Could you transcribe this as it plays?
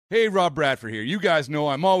Hey, Rob Bradford here. You guys know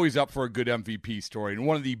I'm always up for a good MVP story, and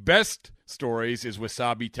one of the best stories is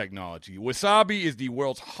Wasabi Technology. Wasabi is the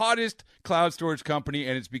world's hottest cloud storage company,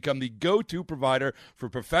 and it's become the go-to provider for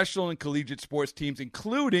professional and collegiate sports teams,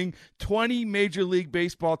 including 20 Major League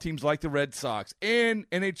Baseball teams like the Red Sox and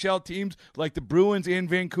NHL teams like the Bruins and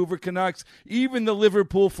Vancouver Canucks. Even the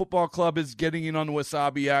Liverpool Football Club is getting in on the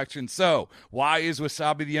Wasabi action. So, why is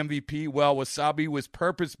Wasabi the MVP? Well, Wasabi was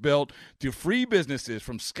purpose-built to free businesses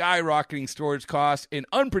from skyrocketing storage costs and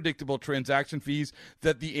unpredictable transaction fees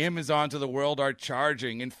that the Amazons of the world are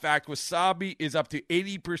charging. In fact, Wasabi is up to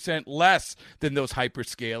 80% less than those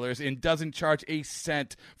hyperscalers and doesn't charge a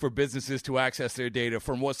cent for businesses to access their data.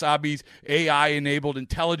 From Wasabi's AI-enabled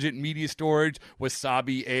intelligent media storage,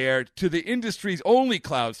 Wasabi Air, to the industry's only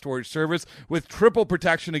cloud storage service with triple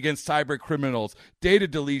protection against cyber criminals, data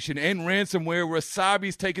deletion, and ransomware,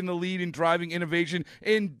 Wasabi's taken the lead in driving innovation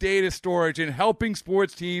in data storage and helping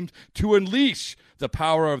sports teams to unleash the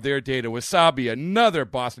power of their data. Wasabi, another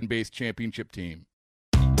Boston-based championship team.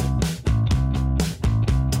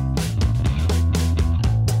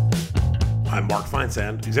 I'm Mark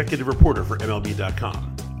Feinsand, executive reporter for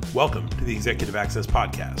MLB.com. Welcome to the Executive Access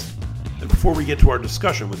Podcast. And before we get to our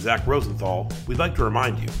discussion with Zach Rosenthal, we'd like to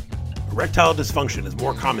remind you, erectile dysfunction is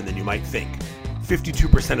more common than you might think.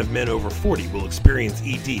 52% of men over 40 will experience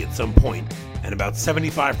ED at some point, and about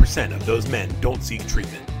 75% of those men don't seek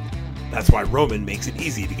treatment. That's why Roman makes it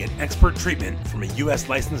easy to get expert treatment from a U.S.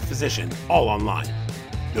 licensed physician all online.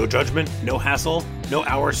 No judgment, no hassle, no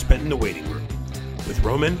hours spent in the waiting room. With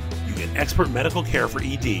Roman, you get expert medical care for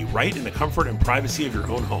ED right in the comfort and privacy of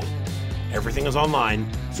your own home. Everything is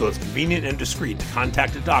online, so it's convenient and discreet to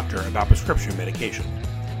contact a doctor about prescription medication.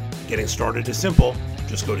 Getting started is simple.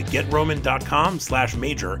 Just go to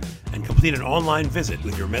getroman.com/major and complete an online visit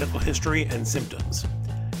with your medical history and symptoms.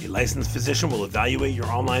 A licensed physician will evaluate your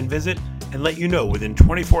online visit and let you know within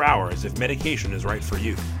 24 hours if medication is right for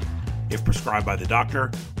you. If prescribed by the doctor,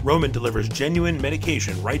 Roman delivers genuine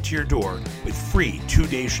medication right to your door with free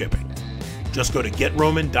 2-day shipping. Just go to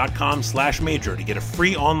getroman.com/major to get a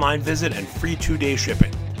free online visit and free 2-day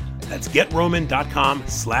shipping. That's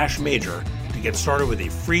getroman.com/major to get started with a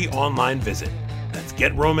free online visit. That's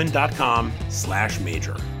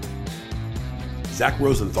getroman.com/major. Zach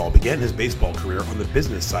Rosenthal began his baseball career on the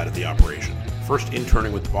business side of the operation, first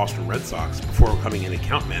interning with the Boston Red Sox before becoming an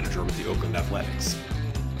account manager with the Oakland Athletics.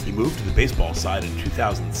 He moved to the baseball side in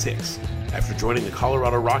 2006 after joining the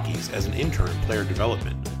Colorado Rockies as an intern in player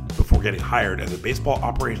development before getting hired as a baseball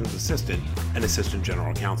operations assistant and assistant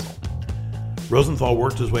general counsel. Rosenthal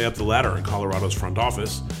worked his way up the ladder in Colorado's front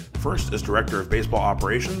office, first as director of baseball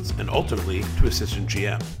operations and ultimately to assistant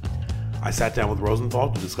GM. I sat down with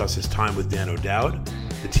Rosenthal to discuss his time with Dan O'Dowd,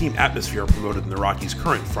 the team atmosphere promoted in the Rockies'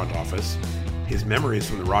 current front office, his memories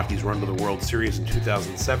from the Rockies' run to the World Series in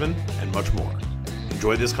 2007, and much more.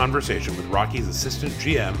 Enjoy this conversation with Rockies' assistant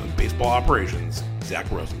GM of baseball operations, Zach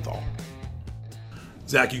Rosenthal.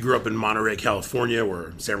 Zach, you grew up in Monterey, California. We're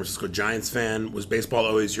a San Francisco Giants fan. Was baseball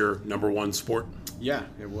always your number one sport? Yeah,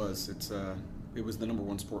 it was. It was the number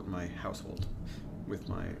one sport in my household, with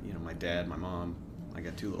my dad, my mom. I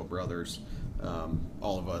got 2 little brothers.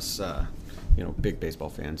 All of us, big baseball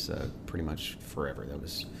fans, pretty much forever. It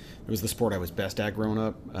was the sport I was best at growing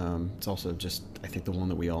up. It's also just, I think, the one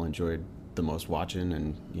that we all enjoyed the most watching,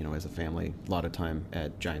 and as a family, a lot of time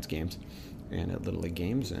at Giants games and at Little League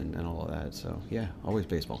games and all of that. So yeah, always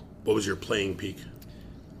baseball. What was your playing peak?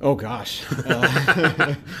 Oh gosh,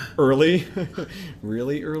 early,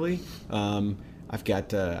 really early. I've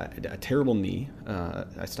got a terrible knee.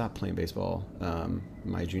 I stopped playing baseball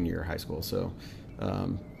my junior year of high school, so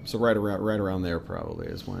right around there probably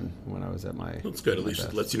is when I was at my. That's good. At least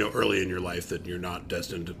it lets you know early in your life that you're not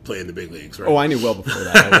destined to play in the big leagues, right? Oh, I knew well before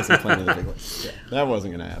that I wasn't playing in the big leagues. Yeah, that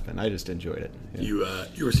wasn't going to happen. I just enjoyed it. Yeah.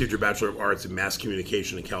 You received your Bachelor of Arts in Mass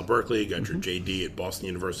Communication at Cal Berkeley. Got your JD at Boston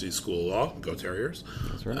University School of Law. Go Terriers.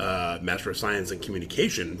 That's right. Master of Science in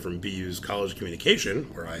Communication from BU's College of Communication,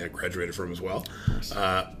 where I had graduated from as well. Nice.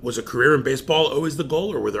 Was a career in baseball always the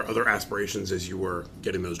goal, or were there other aspirations as you were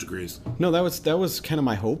getting those degrees? No, that was kind of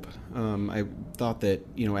my hope. I thought that,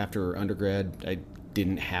 after undergrad, I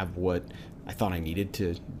didn't have what I thought I needed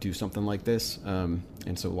to do something like this. And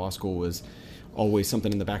so law school was always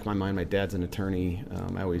something in the back of my mind. My dad's an attorney.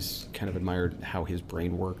 I always kind of admired how his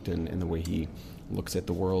brain worked and the way he looks at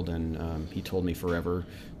the world. And he told me forever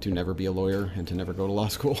to never be a lawyer and to never go to law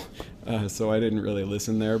school. So I didn't really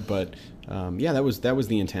listen there. But that was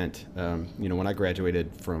the intent. When I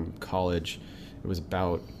graduated from college, it was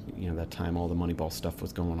about, that time all the Moneyball stuff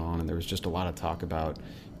was going on, and there was just a lot of talk about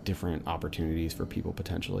different opportunities for people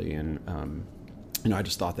potentially. And I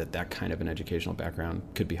just thought that kind of an educational background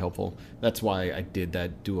could be helpful. That's why I did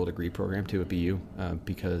that dual degree program too at BU,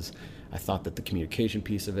 because I thought that the communication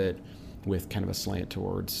piece of it, with kind of a slant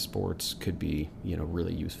towards sports, could be,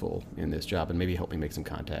 really useful in this job and maybe help me make some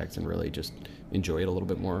contacts and really just enjoy it a little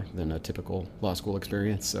bit more than a typical law school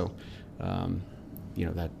experience. So,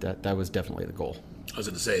 that was definitely the goal. I was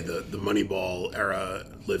going to say the Moneyball era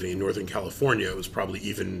living in Northern California was probably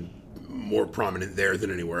even more prominent there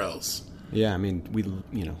than anywhere else. Yeah, I mean, we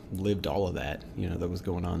lived all of that that was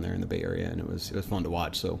going on there in the Bay Area, and it was fun to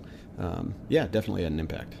watch. So, definitely had an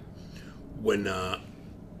impact.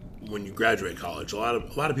 When you graduate college, a lot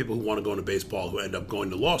of people who want to go into baseball who end up going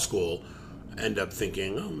to law school end up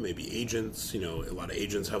thinking, oh, maybe agents. A lot of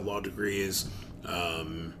agents have law degrees.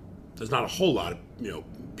 There's not a whole lot of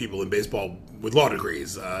people in baseball with law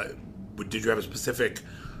degrees. Did you have a specific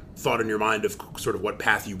thought in your mind of sort of what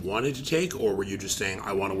path you wanted to take, or were you just saying,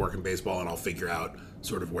 I want to work in baseball and I'll figure out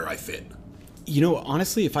sort of where I fit?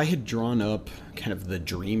 Honestly, if I had drawn up kind of the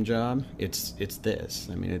dream job, it's this.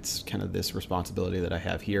 I mean, it's kind of this responsibility that I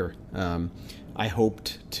have here. I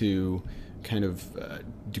hoped to kind of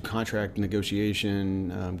do contract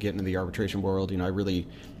negotiation, get into the arbitration world.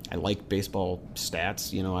 I like baseball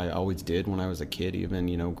stats. I always did when I was a kid.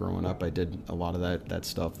 Even growing up, I did a lot of that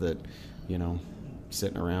stuff that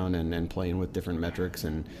sitting around and playing with different metrics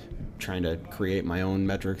and trying to create my own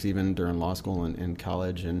metrics even during law school and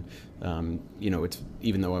college. And it's,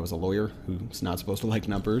 even though I was a lawyer who's not supposed to like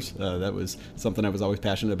numbers, that was something I was always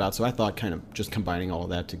passionate about. So I thought kind of just combining all of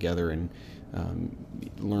that together and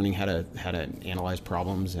learning how to analyze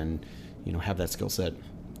problems and have that skill set,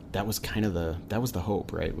 that was kind of the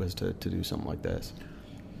hope, right? Was to do something like this.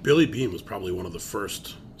 Billy Beane was probably one of the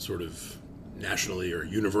first sort of nationally or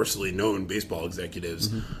universally known baseball executives.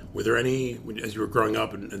 Mm-hmm. Were there any, as you were growing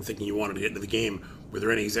up and thinking you wanted to get into the game, were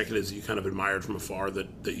there any executives that you kind of admired from afar that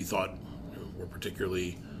you thought were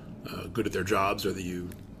particularly good at their jobs, or that you...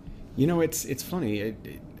 It's funny.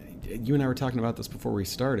 You and I were talking about this before we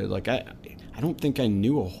started. Like, I don't think I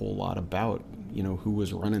knew a whole lot about, who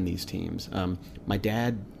was running these teams. My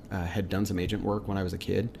dad had done some agent work when I was a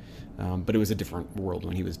kid, but it was a different world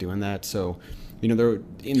when he was doing that. So, there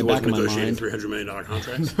in the back of my mind, $300 million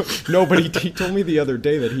contracts. No, but he told me the other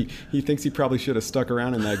day that he thinks he probably should have stuck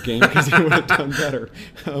around in that game because he would have done better.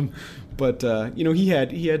 But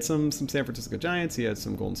he had some San Francisco Giants, he had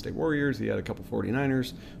some Golden State Warriors, he had a couple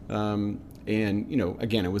 49ers. And,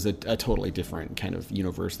 again, it was a totally different kind of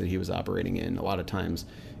universe that he was operating in. A lot of times,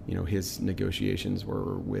 his negotiations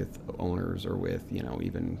were with owners or with,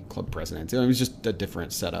 even club presidents. It was just a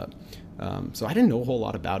different setup. So I didn't know a whole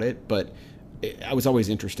lot about it, but I was always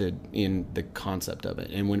interested in the concept of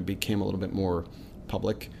it. And when it became a little bit more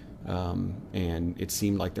public, and it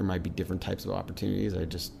seemed like there might be different types of opportunities,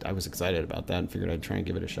 I was excited about that and figured I'd try and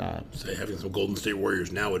give it a shot. Say, having some Golden State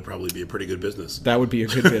Warriors now would probably be a pretty good business. That would be a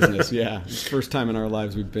good business, yeah. It's the first time in our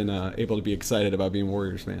lives we've been able to be excited about being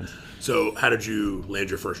Warriors fans. So how did you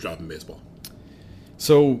land your first job in baseball?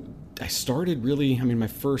 So I started my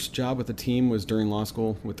first job with the team was during law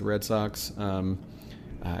school with the Red Sox.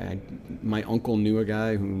 My uncle knew a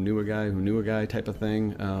guy who knew a guy who knew a guy type of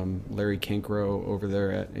thing. Larry Kinkrow over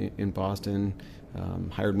there in Boston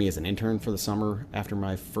hired me as an intern for the summer after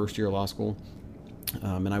my first year of law school.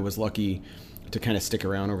 And I was lucky to kind of stick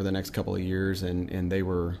around over the next couple of years, and they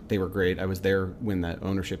were great. I was there when that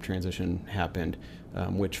ownership transition happened,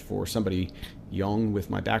 which for somebody young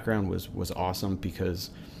with my background was awesome,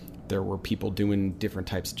 because there were people doing different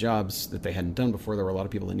types of jobs that they hadn't done before. There were a lot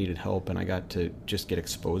of people that needed help, and I got to just get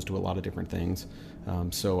exposed to a lot of different things.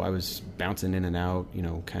 So I was bouncing in and out,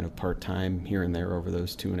 kind of part-time here and there over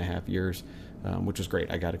those 2.5 years, which was great.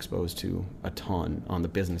 I got exposed to a ton on the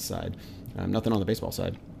business side, nothing on the baseball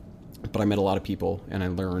side. But I met a lot of people, and I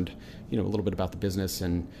learned, a little bit about the business,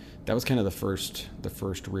 and that was kind of the first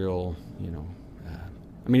real,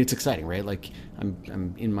 it's exciting, right? Like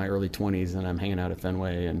I'm in my early 20s and I'm hanging out at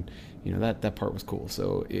Fenway, and that part was cool.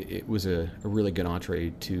 So it was a really good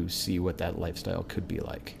entree to see what that lifestyle could be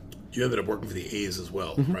like. You ended up working for the A's as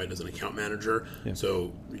well, mm-hmm. right, as an account manager. Yeah.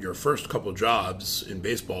 So your first couple jobs in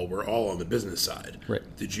baseball were all on the business side. Right.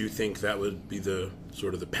 Did you think that would be the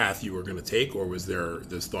sort of the path you were going to take, or was there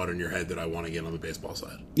this thought in your head that I want to get on the baseball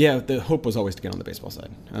side? Yeah, the hope was always to get on the baseball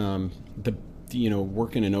side.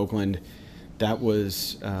 Working in Oakland, that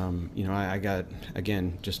was, I got,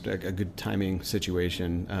 again, just a good timing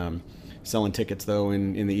situation. Selling tickets, though,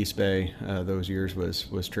 in the East Bay those years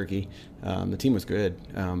was tricky. The team was good,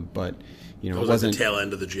 but, it was wasn't... like the tail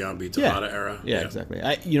end of the Giambi Tabata era? Yeah, exactly.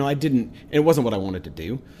 I didn't... It wasn't what I wanted to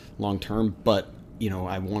do long term, but,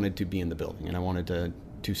 I wanted to be in the building, and I wanted to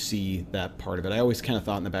to see that part of it. I always kind of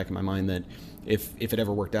thought in the back of my mind that if it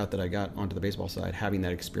ever worked out that I got onto the baseball side, having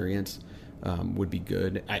that experience would be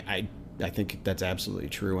good. I think that's absolutely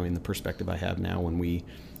true. I mean, the perspective I have now when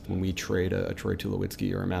we trade a Troy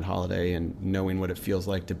Tulowitzki or a Matt Holliday, and knowing what it feels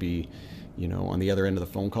like to be, on the other end of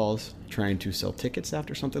the phone calls, trying to sell tickets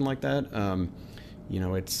after something like that,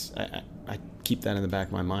 it's I keep that in the back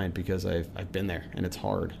of my mind because I've been there and it's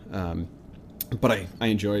hard. But I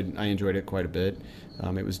enjoyed it quite a bit.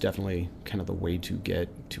 It was definitely kind of the way to get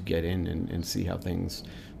in and see how things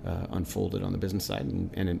unfolded on the business side,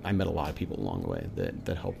 and I met a lot of people along the way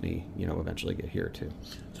that helped me, eventually get here too.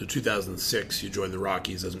 So 2006, you joined the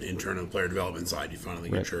Rockies as an intern on the player development side. You finally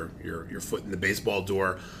get your foot in the baseball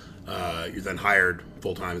door. You're then hired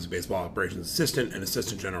full time as a baseball operations assistant and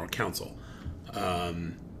assistant general counsel.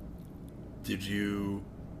 Did you,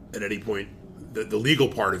 at any point, the legal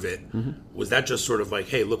part of it, was that just sort of like,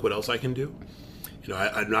 hey, look what else I can do?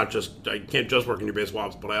 I can't just work in your baseball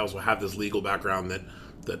ops, but I also have this legal background that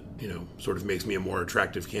sort of makes me a more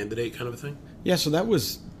attractive candidate, kind of a thing. Yeah, so that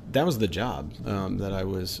was the job that I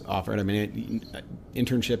was offered. I mean,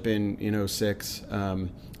 internship in 2006.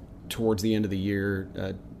 Towards the end of the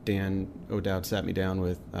year, Dan O'Dowd sat me down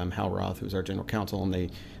with Hal Roth, who's our general counsel, and they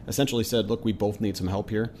essentially said, look, we both need some help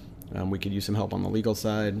here. We could use some help on the legal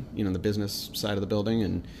side, the business side of the building.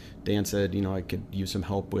 And Dan said, I could use some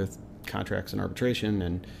help with contracts and arbitration.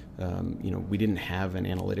 And, we didn't have an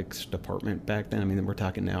analytics department back then. I mean, we're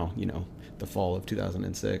talking now, the fall of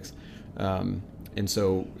 2006. And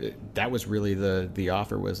so that was really the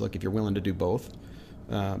offer was, look, if you're willing to do both,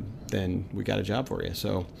 then we got a job for you.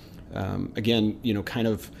 So, again, kind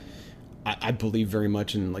of, I believe very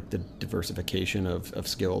much in like the diversification of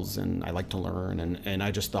skills, and I like to learn, and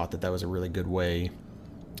I just thought that was a really good way.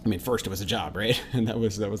 I mean, first it was a job, right? And that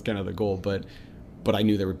was kind of the goal, but I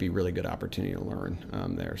knew there would be really good opportunity to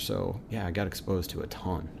learn there. So yeah, I got exposed to a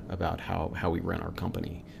ton about how we run our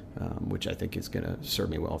company, which I think is going to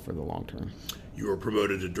serve me well for the long term. You were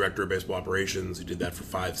promoted to director of baseball operations. You did that for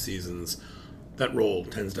 5 seasons. That role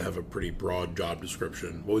tends to have a pretty broad job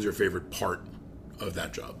description. What was your favorite part of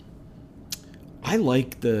that job? I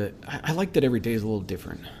like that every day is a little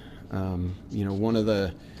different. One of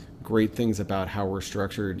the great things about how we're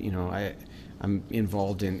structured, I'm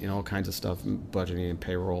involved in all kinds of stuff, budgeting and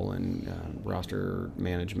payroll and roster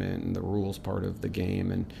management and the rules part of the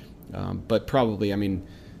game. And but probably, I mean,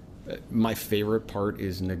 my favorite part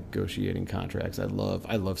is negotiating contracts. I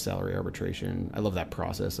love salary arbitration. I love that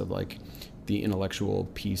process of like the intellectual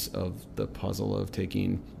piece of the puzzle of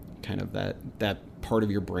taking kind of that part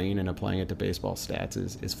of your brain and applying it to baseball stats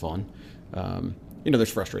is fun.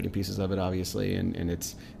 There's frustrating pieces of it, obviously, and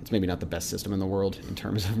it's maybe not the best system in the world in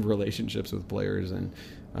terms of relationships with players and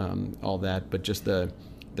all that, but just the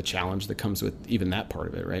challenge that comes with even that part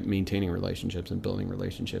of it, right? Maintaining relationships and building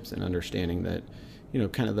relationships and understanding that,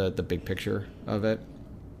 kind of the big picture of it.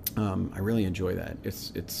 I really enjoy that.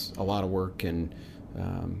 It's a lot of work, and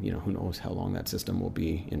who knows how long that system will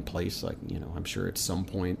be in place. Like, I'm sure at some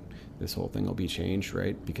point this whole thing will be changed,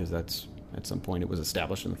 right? Because at some point it was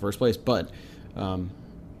established in the first place. But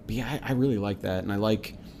yeah, I really like that. And I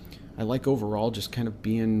like overall just kind of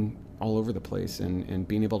being all over the place and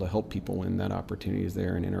being able to help people when that opportunity is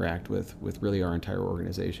there and interact with really our entire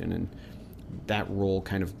organization. And that role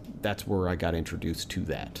that's where I got introduced to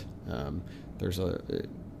that. There's a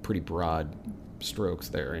pretty broad strokes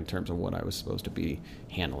there in terms of what I was supposed to be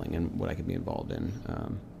handling and what I could be involved in.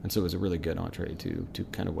 And so it was a really good entree to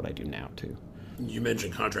kind of what I do now too. You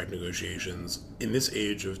mentioned contract negotiations. In this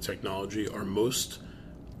age of technology, are most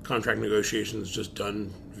contract negotiations just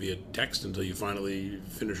done via text until you finally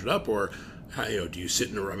finish it up? Or do you sit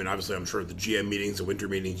in a room? I mean, obviously, I'm sure the GM meetings, the winter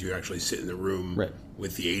meetings, you actually sit in the room right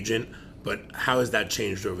with the agent. But how has that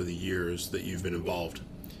changed over the years that you've been involved?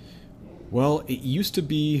 Well, it used to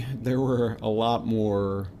be there were a lot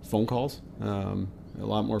more phone calls, a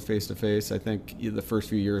lot more face-to-face. I think the first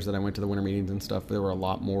few years that I went to the winter meetings and stuff, there were a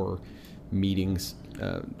lot more meetings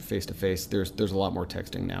face-to-face. There's a lot more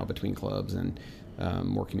texting now between clubs and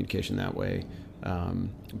more communication that way.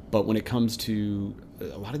 But when it comes to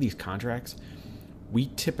a lot of these contracts, we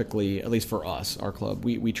typically, at least for us, our club,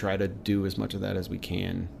 we try to do as much of that as we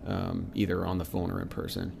can, either on the phone or in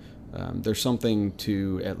person. There's something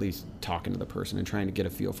to at least talking to the person and trying to get a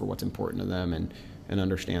feel for what's important to them and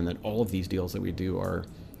understand that all of these deals that we do are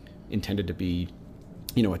intended to be,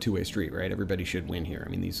 a two-way street, right? Everybody should win here. I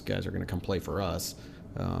mean, these guys are going to come play for us,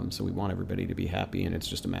 so we want everybody to be happy, and it's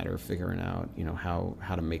just a matter of figuring out,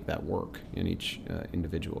 how to make that work in each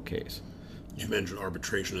individual case. You mentioned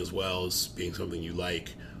arbitration as well as being something you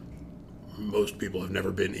like. Most people have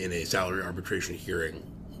never been in a salary arbitration hearing.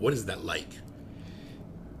 What is that like?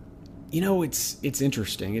 It's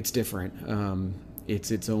interesting. It's different. It's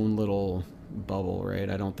its own little bubble, right?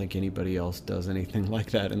 I don't think anybody else does anything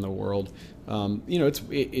like that in the world.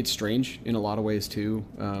 It's strange in a lot of ways too,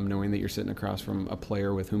 knowing that you're sitting across from a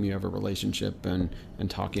player with whom you have a relationship and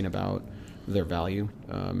talking about their value.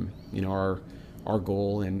 Our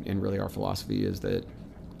goal and really our philosophy is that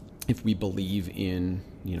if we believe in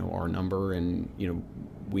our number and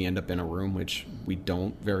we end up in a room, which we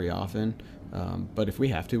don't very often, but if we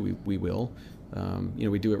have to, we will.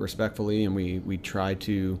 We do it respectfully, and we try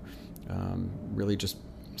to really just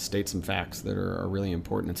state some facts that are really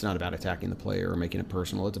important. It's not about attacking the player or making it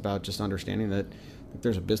personal. It's about just understanding that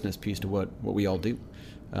there's a business piece to what we all do.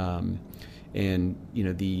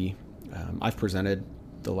 I've presented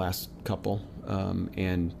the last couple,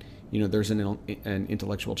 and there's an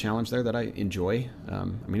intellectual challenge there that I enjoy.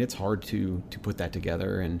 It's hard to put that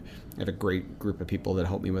together, and I have a great group of people that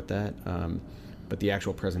help me with that. But the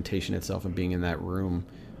actual presentation itself and being in that room,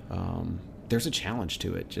 there's a challenge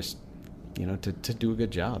to it. Just to do a good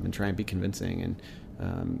job and try and be convincing and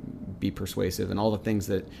be persuasive, and all the things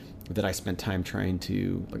that I spent time trying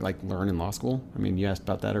to learn in law school. You asked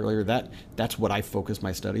about that earlier. That's what I focused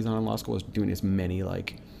my studies on in law school, is doing as many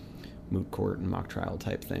moot court and mock trial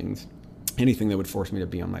type things, anything that would force me to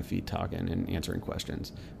be on my feet talking and answering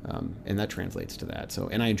questions, and that translates to that. So,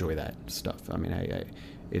 and I enjoy that stuff.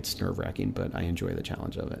 It's nerve-wracking, but I enjoy the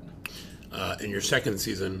challenge of it. In your second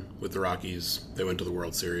season with the Rockies, they went to the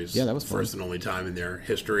World Series. Yeah, that was fun. First and only time in their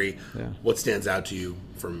history. Yeah. What stands out to you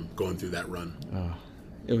from going through that run?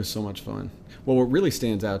 It was so much fun. Well, what really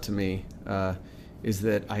stands out to me is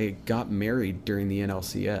that I got married during the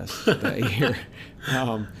NLCS that year.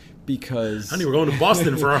 Because honey, we're going to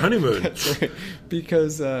Boston for our honeymoon. That's right.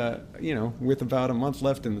 Because with about a month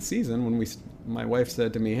left in the season, when my wife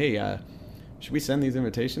said to me, "Hey, should we send these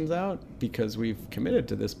invitations out? Because we've committed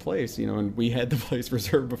to this place, and we had the place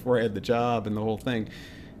reserved before I had the job and the whole thing."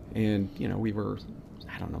 And we were,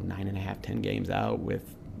 9.5, 10 games out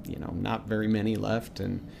with not very many left,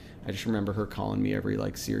 and I just remember her calling me every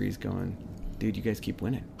series, going, "Dude, you guys keep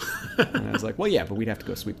winning." And I was like, "Well, yeah, but we'd have to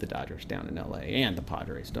go sweep the Dodgers down in LA and the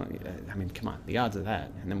Padres. Don't you? Come on, the odds of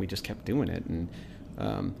that." And then we just kept doing it. And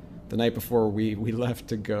the night before we left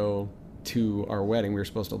to go to our wedding, we were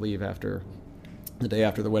supposed to leave the day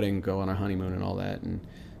after the wedding, go on our honeymoon and all that. And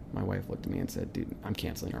my wife looked at me and said, "Dude, I'm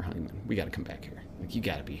canceling our honeymoon. We got to come back here. You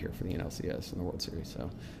got to be here for the NLCS and the World Series." So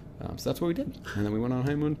that's what we did. And then we went on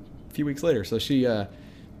honeymoon a few weeks later. So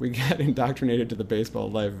we got indoctrinated to the baseball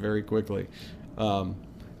life very quickly.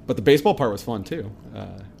 But the baseball part was fun too.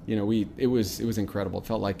 It was incredible. It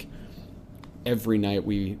felt like every night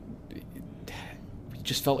we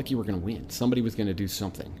just felt like you were going to win. Somebody was going to do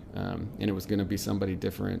something, and it was going to be somebody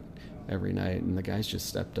different every night. And the guys just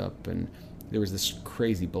stepped up, and there was this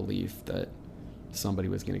crazy belief that somebody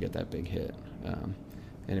was going to get that big hit.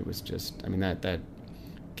 And it was just, that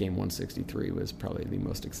game 163 was probably the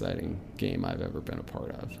most exciting game I've ever been a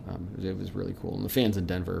part of. It was really cool. And the fans in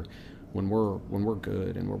Denver, when we're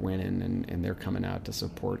good and we're winning and they're coming out to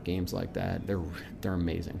support games like that, they're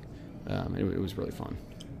amazing. It was really fun.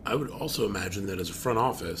 I would also imagine that as a front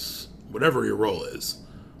office, whatever your role is,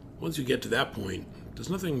 once you get to that point, there's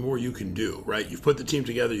nothing more you can do, right? You've put the team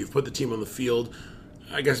together, you've put the team on the field.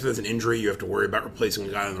 I guess if there's an injury, you have to worry about replacing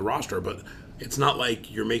a guy on the roster, but it's not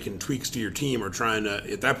like you're making tweaks to your team or trying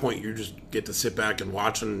to, at that point, you just get to sit back and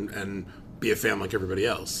watch and be a fan like everybody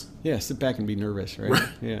else. Yeah, sit back and be nervous, right?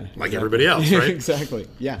 Yeah, like exactly. Everybody else, right? Exactly.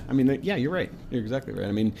 Yeah, yeah, you're right. You're exactly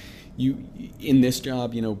right. You in this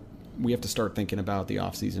job, we have to start thinking about the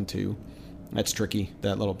off season too. That's tricky,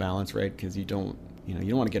 that little balance, right? Because you don't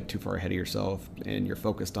want to get too far ahead of yourself, and you're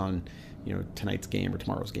focused on tonight's game or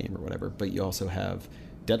tomorrow's game or whatever. But you also have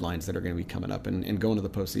deadlines that are going to be coming up, and going to the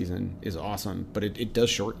postseason is awesome, but it does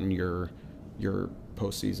shorten your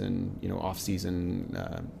postseason, off season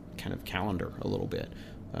kind of calendar a little bit.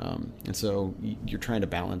 And so you're trying to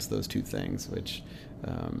balance those two things, which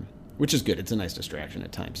is good. It's a nice distraction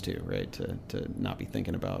at times too, right? To not be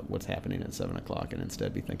thinking about what's happening at 7:00 and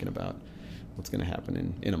instead be thinking about what's going to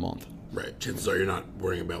happen in a month. Right. Chances are you're not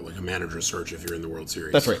worrying about a manager search if you're in the World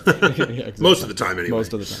Series. That's right. Yeah, exactly. Most of the time, anyway.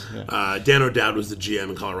 Most of the time, yeah. Dan O'Dowd was the GM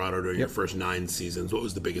in Colorado during your first 9 seasons. What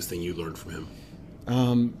was the biggest thing you learned from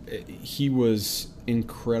him? He was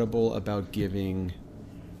incredible about giving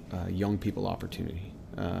young people opportunity.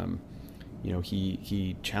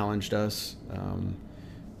 He challenged us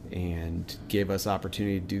and gave us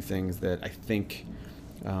opportunity to do things that I think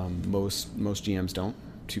most GMs don't,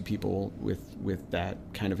 to people with that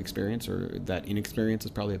kind of experience, or that inexperience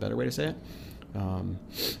is probably a better way to say it.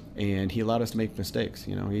 And he allowed us to make mistakes.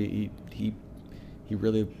 You know, he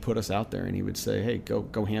really put us out there, and he would say, hey,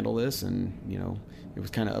 go handle this. And, you know, it was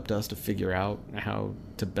kind of up to us to figure out how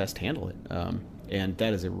to best handle it. And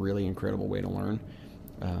that is a really incredible way to learn.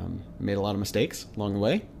 Made a lot of mistakes along the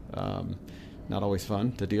way. Not always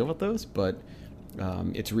fun to deal with those, but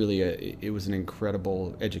it's really it was an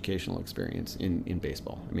incredible educational experience in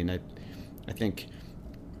baseball. I mean, I think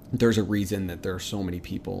there's a reason that there are so many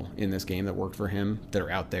people in this game that worked for him that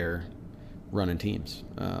are out there running teams.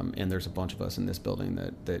 And there's a bunch of us in this building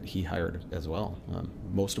that he hired as well.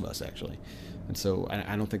 Most of us, actually. And so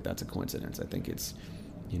I don't think that's a coincidence. I think it's,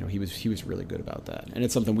 you know, he was really good about that. And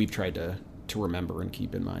it's something we've tried to remember and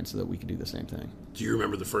keep in mind so that we could do the same thing. Do you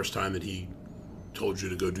remember the first time that he told you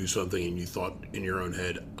to go do something and you thought in your own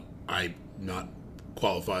head, I'm not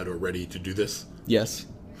qualified or ready to do this? Yes,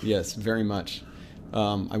 very much.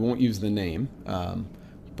 I won't use the name,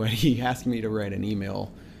 but he asked me to write an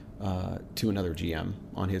email to another GM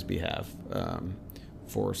on his behalf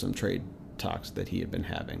for some trade talks that he had been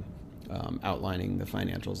having, outlining the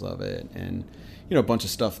financials of it, and, you know, a bunch of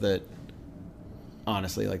stuff that,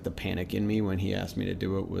 honestly, like, the panic in me when he asked me to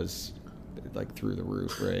do it was like through the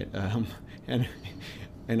roof, right?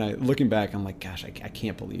 And I, looking back, I'm like, gosh, I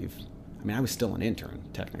can't believe. I mean, I was still an intern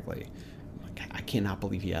technically. I'm like, I cannot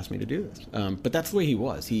believe he asked me to do this. But that's the way he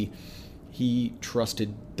was. He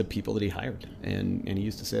trusted the people that he hired, and he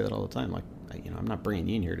used to say that all the time. Like, you know, I'm not bringing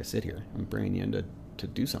you in here to sit here. I'm bringing you in to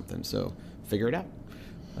do something. So figure it out.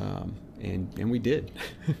 And we did.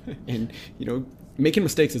 And, you know, making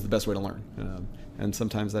mistakes is the best way to learn. And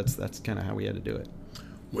sometimes that's kind of how we had to do it.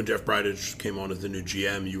 When Jeff Bridich came on as the new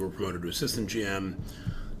GM, you were promoted to assistant GM.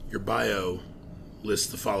 Your bio lists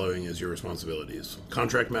the following as your responsibilities: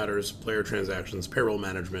 contract matters, player transactions, payroll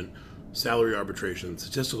management, salary arbitration,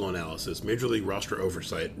 statistical analysis, major league roster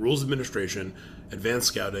oversight, rules administration, advanced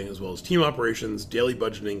scouting, as well as team operations, daily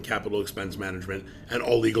budgeting, capital expense management, and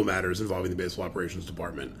all legal matters involving the baseball operations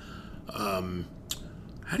department.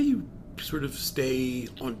 How do you sort of stay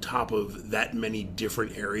on top of that many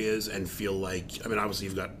different areas and feel like, I mean, obviously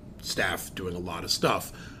you've got staff doing a lot of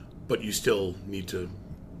stuff, but you still need to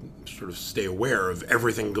sort of stay aware of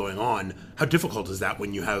everything going on. How difficult is that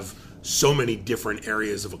when you have so many different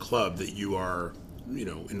areas of a club that you are, you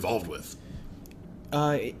know, involved with?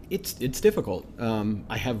 It's difficult.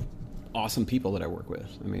 I have awesome people that I work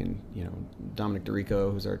with. I mean, you know, Dominic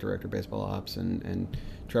DeRico, who's our director of baseball ops, and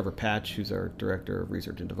Trevor Patch, who's our director of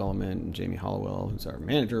research and development, and Jamie Hollowell, who's our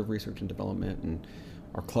manager of research and development, and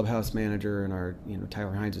our clubhouse manager, and our, you know,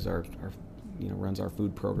 Tyler Hines is our you know, runs our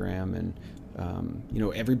food program, and you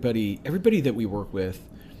know, everybody that we work with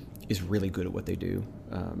is really good at what they do,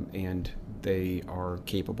 and they are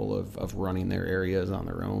capable of running their areas on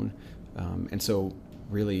their own, and so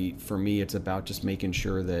really for me it's about just making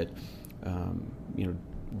sure that you know,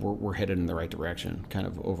 we're headed in the right direction kind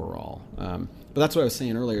of overall. But that's what I was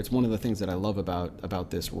saying earlier. It's one of the things that I love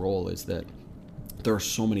about this role is that there are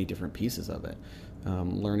so many different pieces of it.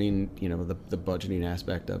 Learning, you know, the budgeting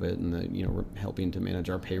aspect of it, and the, you know, helping to manage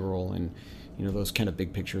our payroll, and, you know, those kind of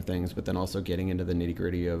big picture things, but then also getting into the nitty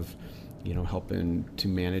gritty of, you know, helping to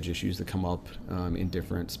manage issues that come up in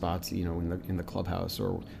different spots, you know, in the clubhouse,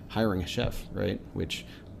 or hiring a chef, right? Which,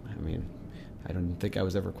 I mean, I don't think I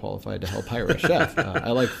was ever qualified to help hire a chef.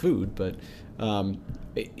 I like food, but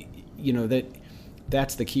you know,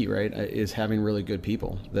 that's the key, right? Is having really good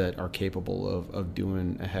people that are capable of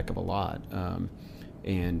doing a heck of a lot.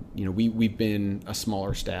 And, you know, we've been a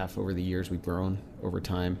smaller staff over the years. We've grown over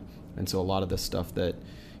time. And so a lot of the stuff that,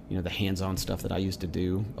 you know, the hands-on stuff that I used to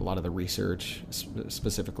do, a lot of the research,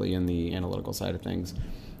 specifically in the analytical side of things,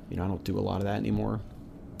 you know, I don't do a lot of that anymore.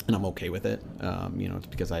 And I'm okay with it. You know, it's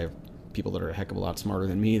because I have people that are a heck of a lot smarter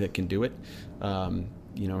than me that can do it.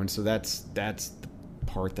 You know, and so that's the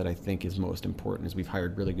part that I think is most important, is we've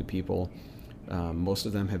hired really good people. Most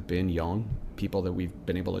of them have been young people that we've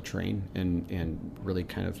been able to train and really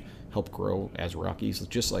kind of help grow as Rockies,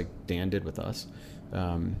 just like Dan did with us.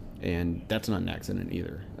 And that's not an accident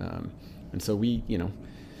either. And so we, you know,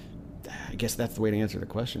 I guess that's the way to answer the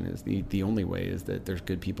question, is the only way is that there's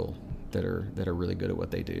good people that are really good at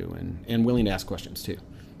what they do, and willing to ask questions too.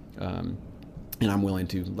 And I'm willing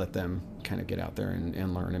to let them kind of get out there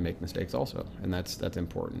and learn and make mistakes also. And that's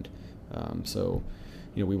important. So,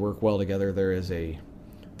 you know, we work well together. There's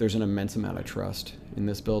an immense amount of trust in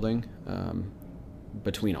this building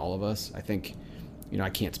between all of us. I think, you know, I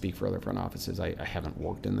can't speak for other front offices. I haven't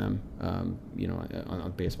worked in them, you know, on the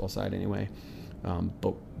baseball side anyway.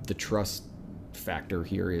 But the trust factor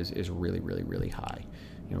here is really, really, really high.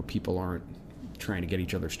 You know, people aren't trying to get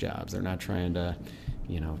each other's jobs. They're not trying to,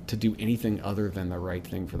 to do anything other than the right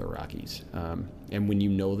thing for the Rockies. And when you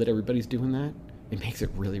know that everybody's doing that, it makes it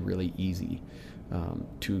really, really easy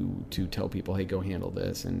to tell people, hey, go handle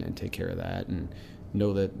this and take care of that, and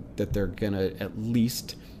know that they're going to at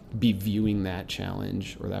least be viewing that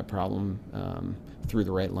challenge or that problem through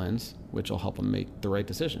the right lens, which will help them make the right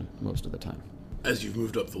decision most of the time. As you've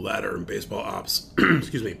moved up the ladder in baseball ops,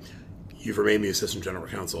 excuse me, you've remained the assistant general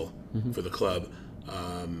counsel for the club,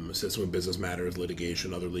 assisting with business matters,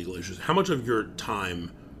 litigation, other legal issues. How much of your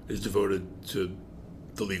time is devoted to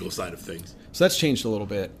the legal side of things? So that's changed a little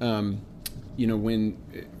bit. When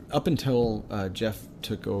up until Jeff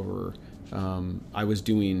took over, I was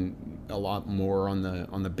doing a lot more on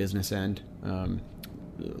the business end,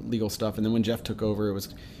 legal stuff. And then when Jeff took over, it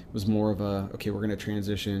was more of we're going to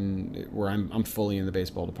transition where I'm fully in the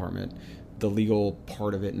baseball department. The legal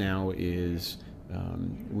part of it now is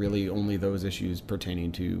really only those issues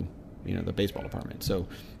pertaining to the baseball department. So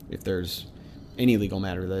if there's any legal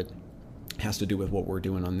matter that has to do with what we're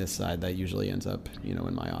doing on this side, that usually ends up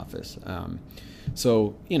in my office.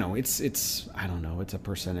 So it's I don't know, it's a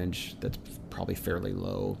percentage that's probably fairly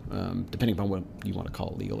low, depending upon what you want to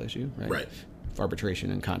call a legal issue, right? If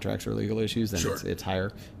arbitration and contracts are legal issues, then sure, it's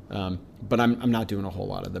higher. But I'm not doing a whole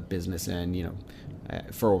lot of the business end.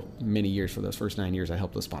 For many years, for those first 9 years, I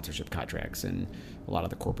helped with sponsorship contracts and a lot of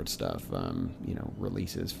the corporate stuff,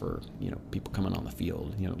 releases for people coming on the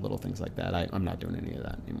field, little things like that. I'm not doing any of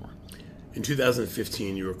that anymore. In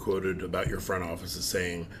 2015, you were quoted about your front office as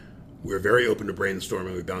saying, "We're very open to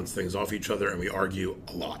brainstorming, we bounce things off each other, and we argue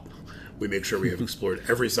a lot. We make sure we have explored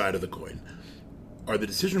every side of the coin." Are the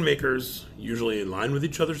decision makers usually in line with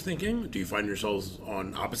each other's thinking? Do you find yourselves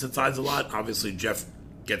on opposite sides a lot? Obviously, Jeff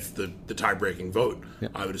gets the tie-breaking vote,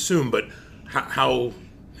 yep, I would assume, but how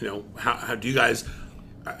do you guys...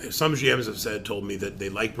 Some GMs have told me that they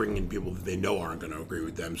like bringing in people that they know aren't going to agree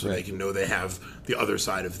with them, so they can know they have the other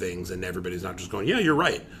side of things, and everybody's not just going, "Yeah, you're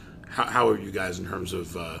right." How are you guys in terms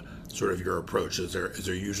of sort of your approach? Is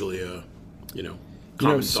there usually a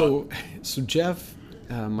common thought? So Jeff,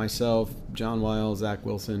 myself, John Weil, Zach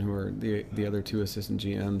Wilson, who are the other two assistant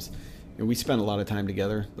GMs, and we spend a lot of time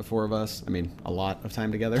together, the four of us. I mean, a lot of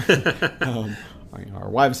time together. Our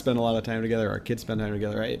wives spend a lot of time together. Our kids spend time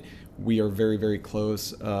together, right? We are very, very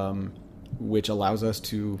close, which allows us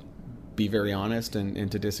to be very honest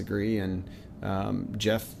and to disagree. And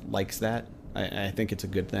Jeff likes that. I think it's a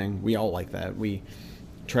good thing. We all like that. We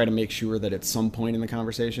try to make sure that at some point in the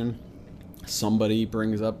conversation, somebody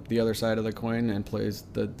brings up the other side of the coin and plays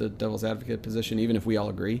the devil's advocate position, even if we all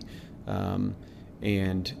agree.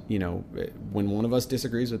 And when one of us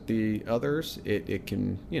disagrees with the others, it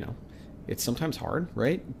can, it's sometimes hard,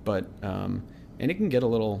 right? But and it can get a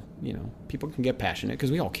little, people can get passionate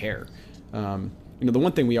because we all care. The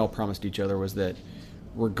one thing we all promised each other was that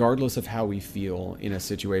regardless of how we feel in a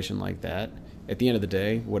situation like that, at the end of the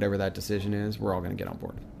day, whatever that decision is, we're all going to get on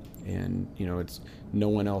board. And, it's no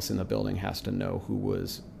one else in the building has to know who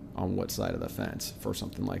was on what side of the fence for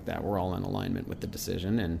something like that. We're all in alignment with the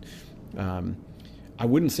decision. And I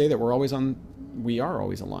wouldn't say that we are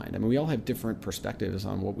always aligned. I mean, we all have different perspectives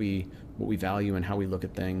on what we value and how we look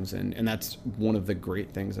at things. And that's one of the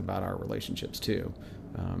great things about our relationships too.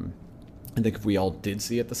 I think if we all did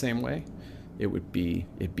see it the same way, it'd be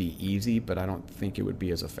easy, but I don't think it would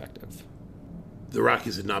be as effective. The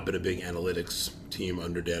Rockies had not been a big analytics team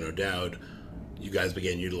under Dan O'Dowd. You guys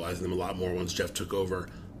began utilizing them a lot more once Jeff took over.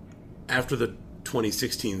 After the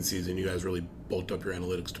 2016 season, you guys really bulked up your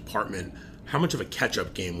analytics department. How much of a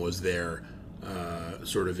catch-up game was there,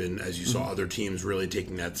 sort of as you saw other teams really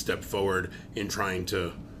taking that step forward in trying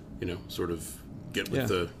to, sort of get with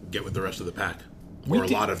the rest of the pack, or a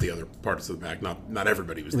lot of the other parts of the pack? Not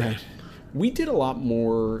everybody was there. Right. We did a lot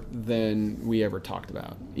more than we ever talked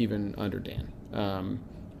about, even under Dan. And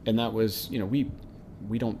that was,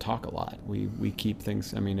 we don't talk a lot. We keep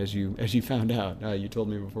things. I mean, as you found out, you told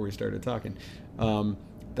me before we started talking.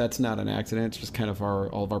 That's not an accident. It's just kind of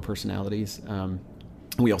all of our personalities.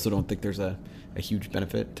 We also don't think there's a huge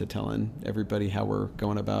benefit to telling everybody how we're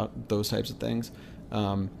going about those types of things.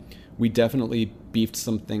 We definitely beefed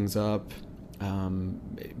some things up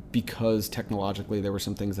because technologically there were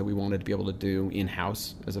some things that we wanted to be able to do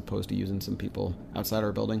in-house as opposed to using some people outside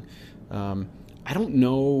our building. I don't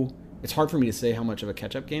know. It's hard for me to say how much of a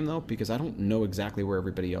catch-up game, though, because I don't know exactly where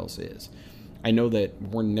everybody else is. I know that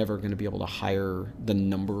we're never going to be able to hire the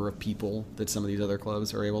number of people that some of these other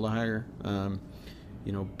clubs are able to hire.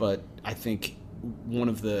 But I think one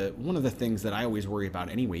of the things that I always worry about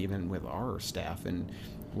anyway, even with our staff, and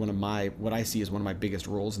what I see as one of my biggest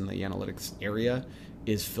roles in the analytics area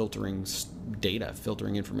is filtering data,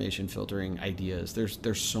 filtering information, filtering ideas.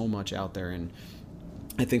 There's so much out there, and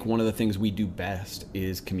I think one of the things we do best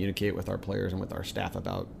is communicate with our players and with our staff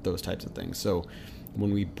about those types of things. So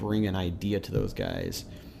when we bring an idea to those guys,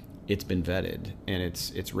 it's been vetted and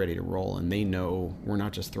it's ready to roll, and they know we're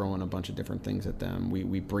not just throwing a bunch of different things at them.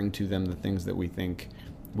 We bring to them the things that we think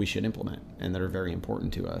we should implement and that are very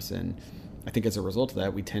important to us. And I think as a result of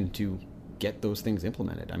that, we tend to get those things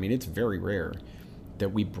implemented. I mean, it's very rare that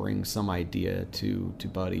we bring some idea to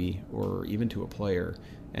Buddy or even to a player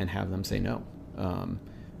and have them say no.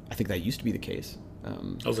 I think that used to be the case. I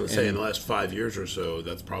was going to say, in the last 5 years or so,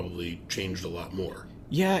 that's probably changed a lot more.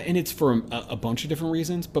 Yeah, and it's for a bunch of different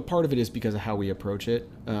reasons, but part of it is because of how we approach it.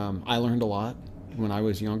 I learned a lot when I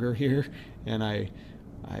was younger here, and I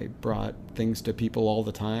brought things to people all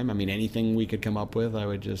the time. I mean, anything we could come up with, I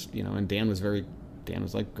would just, and Dan was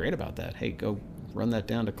like great about that. Hey, go run that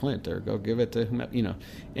down to Clint, or go give it to whomever,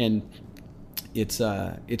 and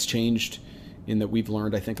it's changed in that we've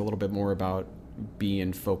learned, I think, a little bit more about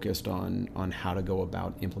being focused on how to go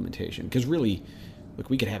about implementation. Because really, look,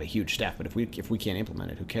 we could have a huge staff, but if we can't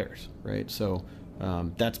implement it, who cares, right? So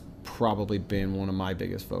that's probably been one of my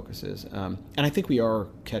biggest focuses. And I think we are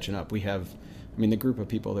catching up. The group of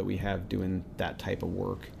people that we have doing that type of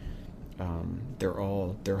work, they're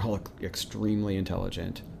all extremely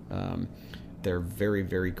intelligent. They're very,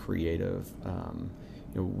 very creative.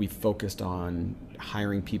 We focused on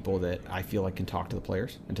hiring people that I feel like can talk to the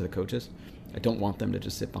players and to the coaches. I don't want them to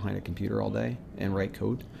just sit behind a computer all day and write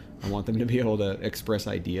code. I want them to be able to express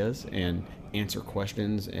ideas and answer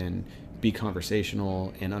questions and be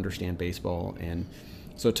conversational and understand baseball. And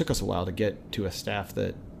so it took us a while to get to a staff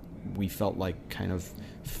that we felt like kind of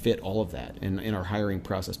fit all of that. And our hiring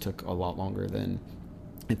process took a lot longer than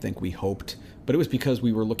I think we hoped. But it was because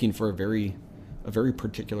we were looking for a very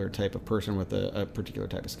particular type of person with a particular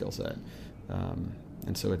type of skill set.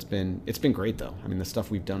 And so it's been great, though. I mean, the stuff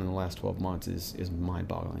we've done in the last 12 months is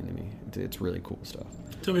mind-boggling to me. It's really cool stuff.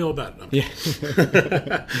 Tell me all about it.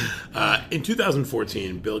 Yeah. In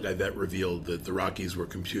 2014, Bill Geivett revealed that the Rockies were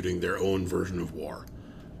computing their own version of WAR.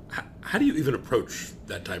 How do you even approach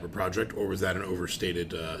that type of project, or was that an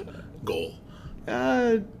overstated goal?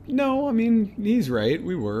 No, I mean, he's right.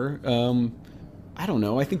 We were. I don't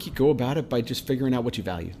know. I think you go about it by just figuring out what you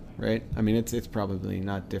value, right? I mean, it's probably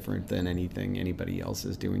not different than anything anybody else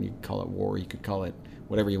is doing. You could call it war. You could call it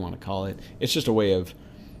whatever you want to call it. It's just a way of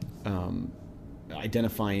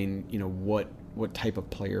identifying, what type of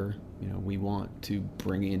player, we want to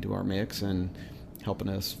bring into our mix and helping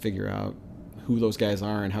us figure out who those guys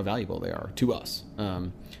are and how valuable they are to us.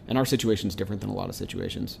 And our situation is different than a lot of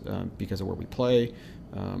situations because of where we play,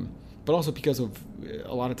 but also because of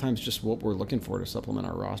a lot of times just what we're looking for to supplement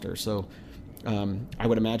our roster. So I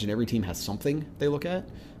would imagine every team has something they look at.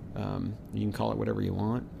 You can call it whatever you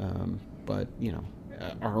want, but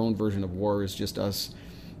our own version of WAR is just us.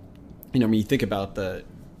 You think about the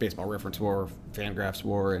Baseball Reference WAR, Fangraphs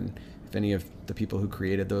WAR, and if any of the people who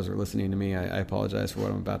created those are listening to me, I apologize for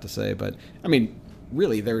what I'm about to say. But I mean,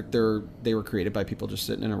 really, they were created by people just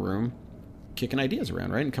sitting in a room, kicking ideas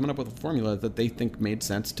around, right, and coming up with a formula that they think made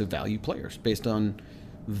sense to value players based on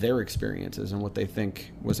their experiences and what they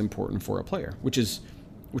think was important for a player, which is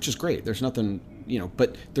great. There's nothing,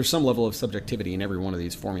 but there's some level of subjectivity in every one of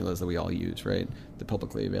these formulas that we all use, right? The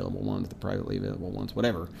publicly available ones, the privately available ones,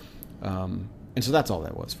 whatever. And so that's all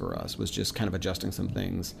that was for us, was just kind of adjusting some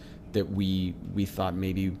things that we thought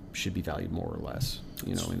maybe should be valued more or less,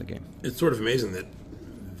 in the game. It's sort of amazing that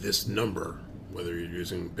this number, whether you're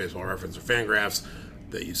using Baseball Reference or Fangraphs,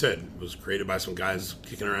 that you said was created by some guys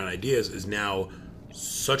kicking around ideas, is now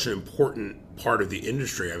such an important part of the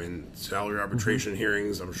industry. I mean, salary arbitration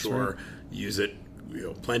hearings, I'm sure, use it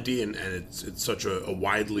plenty, and it's such a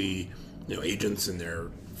widely, agents and their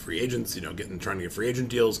free agents, trying to get free agent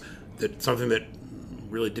deals, that something that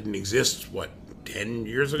really didn't exist, 10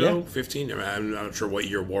 years ago, Yeah. 15? I mean, I'm not sure what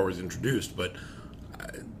year WAR was introduced, but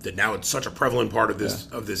that now it's such a prevalent part of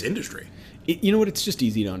this industry. It's just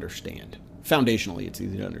easy to understand. Foundationally, it's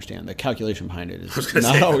easy to understand. The calculation behind it is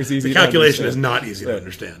not always easy to understand. The calculation is not easy to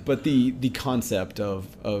understand. But the concept of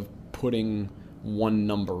putting one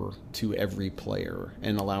number to every player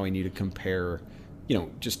and allowing you to compare,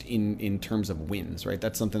 just in terms of wins, right?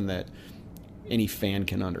 That's something that any fan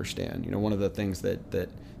can understand. One of the things that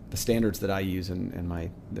the standards that I use and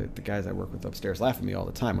the guys I work with upstairs laugh at me all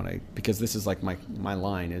the time because this is like my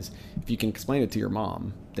line is, if you can explain it to your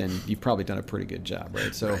mom, then you've probably done a pretty good job,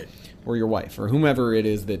 right? So, right. Or your wife or whomever it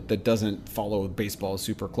is that doesn't follow baseball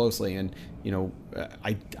super closely. And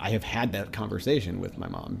I have had that conversation with my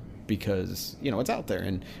mom because it's out there.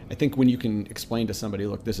 And I think when you can explain to somebody,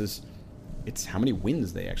 look, it's how many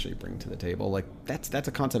wins they actually bring to the table. Like that's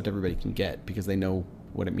a concept everybody can get because they know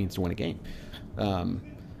what it means to win a game.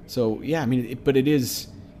 So yeah, I mean, but it is,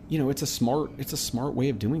 it's a smart way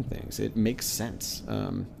of doing things. It makes sense.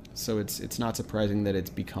 So it's not surprising that it's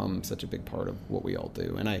become such a big part of what we all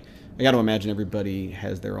do. And I got to imagine everybody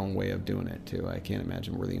has their own way of doing it too. I can't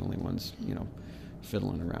imagine we're the only ones,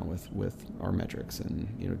 fiddling around with our metrics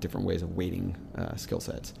and different ways of weighting skill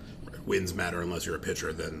sets. Wins matter unless you're a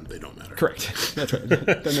pitcher, then they don't matter. Correct. That's right.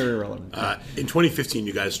 Then they're irrelevant. In 2015,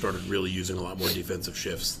 you guys started really using a lot more defensive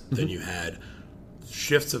shifts than you had.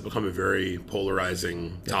 Shifts have become a very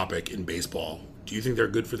polarizing topic in baseball. Do you think they're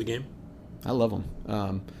good for the game? I love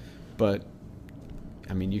them. But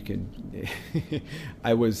I mean, you could,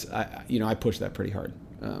 I pushed that pretty hard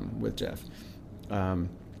with Jeff.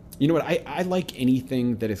 You know what? I like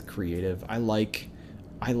anything that is creative. I like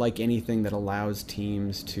anything that allows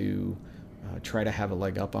teams to try to have a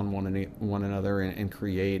leg up on one another and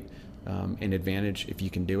create an advantage if you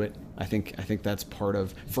can do it. I think that's part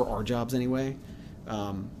of, for our jobs anyway,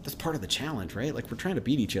 that's part of the challenge, right? Like we're trying to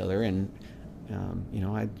beat each other, and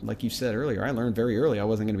I, like you said earlier, I learned very early I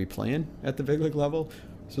wasn't going to be playing at the big league level.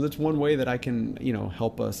 So that's one way that I can,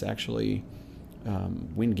 help us actually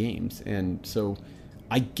win games. And so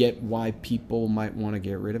I get why people might want to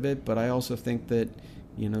get rid of it, but I also think that,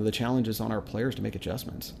 the challenge is on our players to make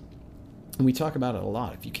adjustments. And we talk about it a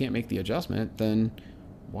lot. If you can't make the adjustment, then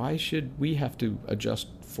why should we have to adjust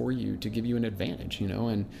for you to give you an advantage,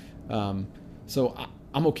 And so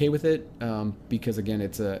I'm okay with it because, again,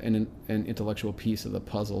 it's an intellectual piece of the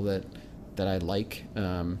puzzle that I like.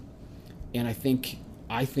 And I think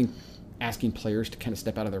asking players to kind of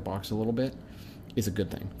step out of their box a little bit is a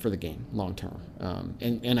good thing for the game long term.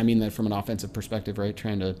 And I mean that from an offensive perspective, right?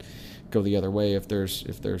 Trying to go the other way if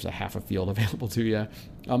there's a half a field available to you,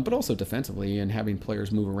 but also defensively and having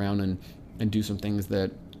players move around and do some things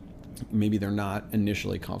that maybe they're not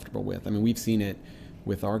initially comfortable with. I mean, we've seen it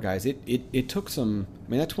with our guys. It took some. I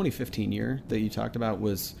mean, that 2015 year that you talked about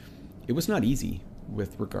was not easy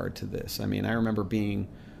with regard to this. I mean, I remember being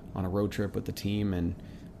on a road trip with the team and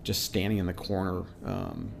just standing in the corner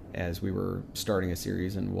as we were starting a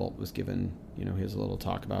series, and Walt was given his little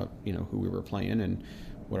talk about who we were playing and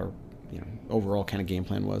what our overall kind of game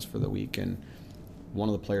plan was for the week. And one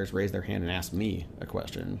of the players raised their hand and asked me a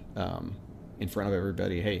question in front of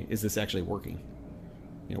everybody. Hey, is this actually working?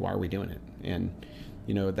 Why are we doing it? And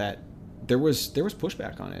that there was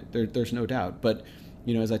pushback on it. There's no doubt. But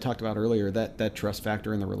as I talked about earlier, that trust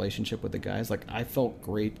factor in the relationship with the guys, like I felt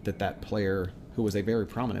great that player, who was a very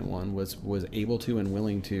prominent one, was able to and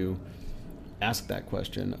willing to ask that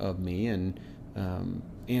question of me and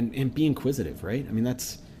be inquisitive, right? I mean,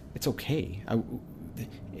 it's okay.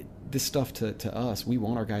 This stuff to us, we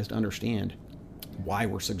want our guys to understand why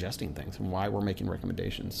we're suggesting things and why we're making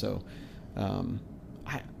recommendations. So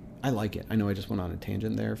I like it. I know I just went on a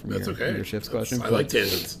tangent there from your shifts question. I like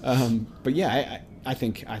tangents. But yeah, I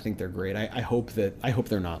think they're great. I hope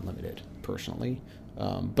they're not limited personally,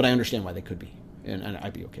 but I understand why they could be, and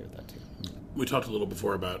I'd be okay with that too. We talked a little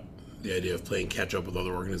before about the idea of playing catch up with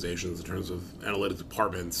other organizations in terms of analytics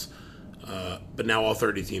departments. But now all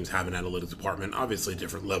 30 teams have an analytics department. Obviously,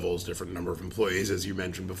 different levels, different number of employees, as you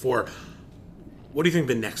mentioned before. What do you think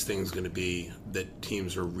the next thing is going to be that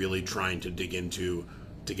teams are really trying to dig into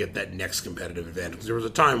to get that next competitive advantage? Because there was a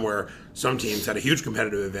time where some teams had a huge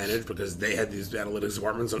competitive advantage because they had these analytics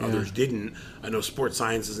departments and others didn't. I know sports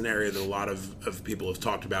science is an area that a lot of people have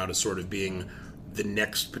talked about as sort of being the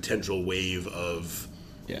next potential wave of,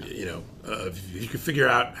 if you can figure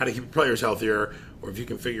out how to keep players healthier, or if you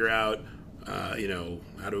can figure out, how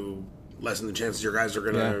to lessen the chances your guys are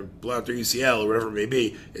going to blow out their UCL or whatever it may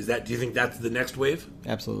be. Do you think that's the next wave?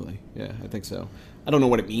 Absolutely. Yeah, I think so. I don't know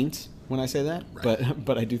what it means when I say that, right.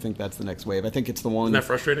 but I do think that's the next wave. I think it's the one. Isn't that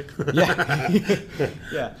frustrating?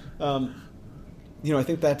 Yeah. Yeah. I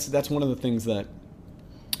think that's one of the things that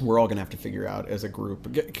we're all going to have to figure out as a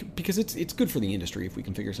group, because it's good for the industry if we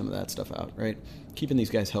can figure some of that stuff out, right? Keeping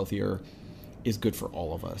these guys healthier is good for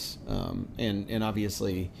all of us. And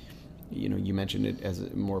obviously, you mentioned it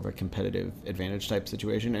as more of a competitive advantage type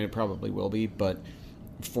situation, and it probably will be, but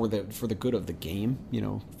for the good of the game,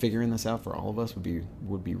 figuring this out for all of us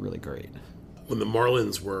would be really great. When the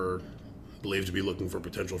Marlins were believed to be looking for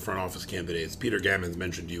potential front office candidates, Peter Gammons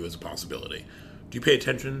mentioned you as a possibility. Do you pay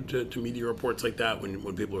attention to media reports like that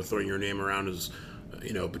when people are throwing your name around as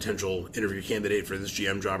a potential interview candidate for this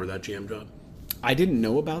GM job or that GM job? I didn't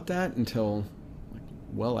know about that until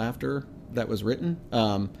well after that was written,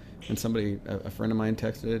 and somebody, a friend of mine,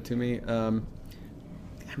 texted it to me.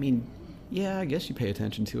 I mean, yeah, I guess you pay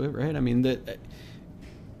attention to it, right? I mean,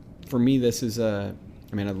 for me, this is I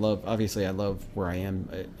mean, I love where I am.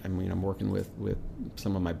 I mean, I'm working with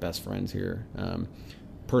some of my best friends here,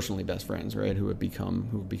 personally best friends, right? Who have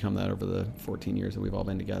become that over the 14 years that we've all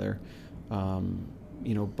been together.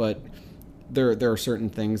 But there are certain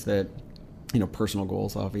things that, personal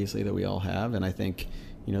goals, obviously, that we all have. And I think,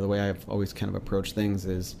 the way I've always kind of approached things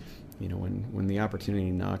is, when the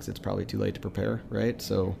opportunity knocks, it's probably too late to prepare, right?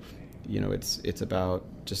 So, it's about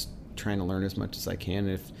just trying to learn as much as I can.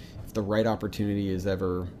 If the right opportunity is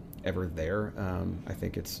ever there, I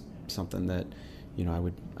think it's something that, I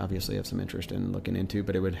would obviously have some interest in looking into,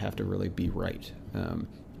 but it would have to really be right.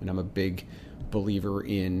 And I'm a big believer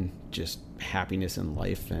in just happiness in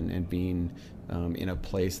life and being in a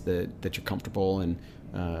place that you're comfortable and,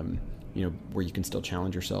 where you can still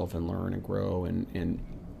challenge yourself and learn and grow. And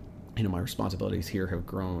my responsibilities here have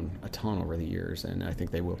grown a ton over the years, and I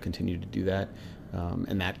think they will continue to do that.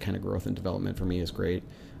 And that kind of growth and development for me is great.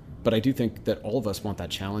 But I do think that all of us want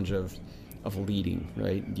that challenge of leading,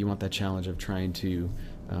 right? You want that challenge of trying to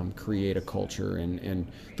create a culture. And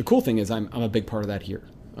the cool thing is I'm a big part of that here.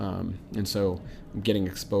 And so I'm getting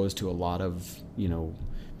exposed to a lot of,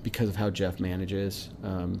 because of how Jeff manages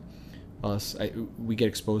us, we get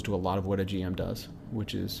exposed to a lot of what a GM does,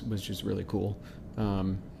 which was just really cool.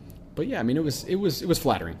 But yeah, I mean, it was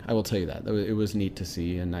flattering. I will tell you that. It was neat to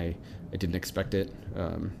see, and I didn't expect it.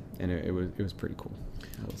 And it was pretty cool.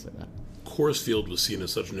 I will say that. Coors Field was seen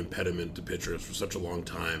as such an impediment to pitchers for such a long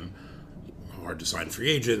time. Hard to sign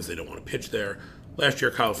free agents. They don't want to pitch there. Last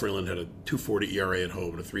year, Kyle Freeland had a 2.40 ERA at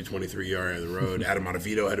home and a 3.23 ERA on the road. Adam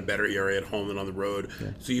Ottavino had a better ERA at home than on the road. Yeah.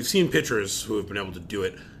 So you've seen pitchers who have been able to do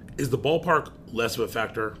it. Is the ballpark less of a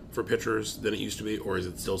factor for pitchers than it used to be, or is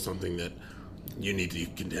it still something that you need to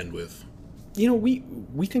contend with?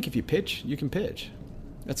 We think if you pitch, you can pitch.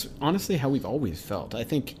 That's honestly how we've always felt. I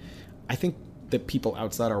think that people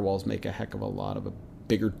outside our walls make a heck of a lot of a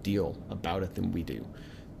bigger deal about it than we do.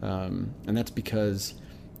 And that's because,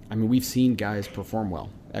 we've seen guys perform well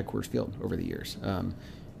at Coors Field over the years.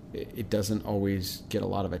 It doesn't always get a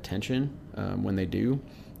lot of attention when they do.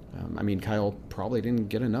 Kyle probably didn't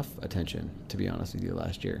get enough attention, to be honest with you,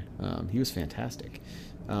 last year. He was fantastic.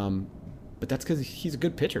 But that's because he's a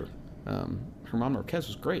good pitcher. German Marquez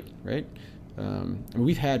was great, right?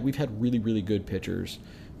 We've had really, really good pitchers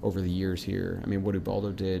over the years here. What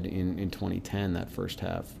Ubaldo did in 2010, that first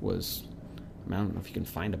half was, I don't know if you can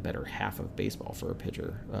find a better half of baseball for a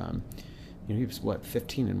pitcher. He was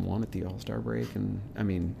 15-1 at the All-Star break,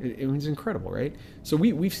 and it was incredible, right? So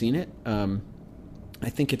we've seen it. I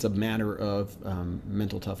think it's a matter of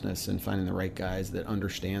mental toughness and finding the right guys that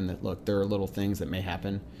understand that, look, there are little things that may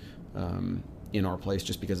happen in our place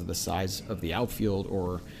just because of the size of the outfield,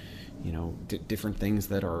 or different things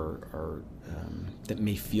that are that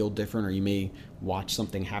may feel different, or you may watch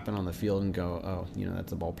something happen on the field and go, oh,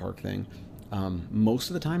 that's a ballpark thing. Most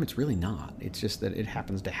of the time it's really not. It's just that it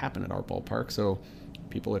happens to happen at our ballpark, so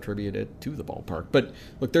people attribute it to the ballpark. But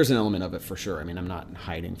look, there's an element of it for sure. I'm not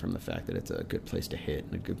hiding from the fact that it's a good place to hit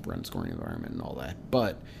and a good run scoring environment and all that.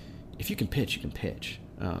 But if you can pitch, you can pitch.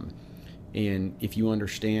 And if you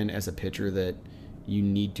understand as a pitcher that you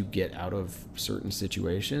need to get out of certain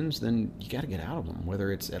situations, then you got to get out of them,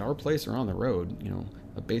 whether it's at our place or on the road.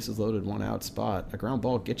 A bases loaded, 1 out spot, a ground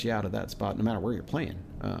ball gets you out of that spot no matter where you're playing.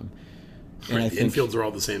 And I think infields are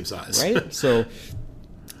all the same size, right? So,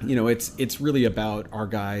 it's really about our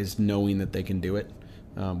guys knowing that they can do it.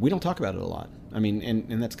 We don't talk about it a lot.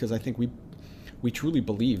 And that's because I think we truly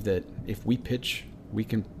believe that if we pitch, we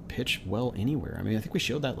can pitch well anywhere. I think we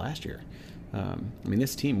showed that last year.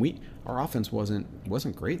 This team, our offense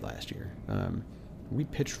wasn't great last year. We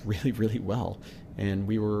pitched really, really well, and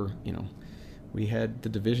we were, we had the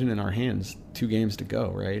division in our hands, 2 games to go,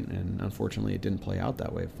 right? And unfortunately, it didn't play out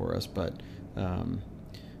that way for us. But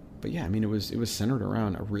yeah, it was centered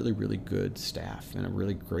around a really, really good staff and a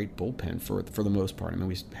really great bullpen for the most part.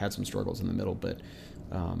 We had some struggles in the middle, but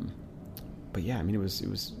yeah, it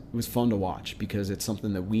was fun to watch because it's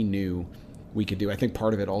something that we knew we could do. I think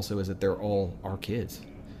part of it also is that they're all our kids.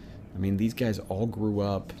 These guys all grew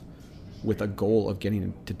up with a goal of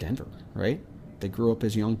getting to Denver, right? They grew up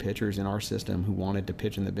as young pitchers in our system who wanted to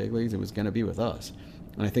pitch in the big leagues. It was going to be with us.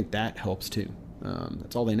 And I think that helps too.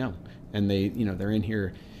 That's all they know. And they're in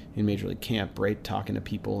here in Major League camp, right, talking to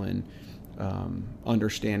people and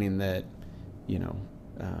understanding that,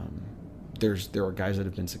 there are guys that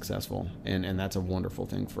have been successful. And that's a wonderful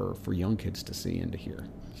thing for young kids to see and to hear.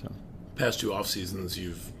 So, past 2 off seasons,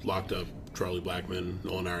 you've locked up Charlie Blackmon,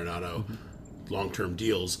 Nolan Arenado, long-term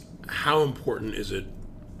deals. How important is it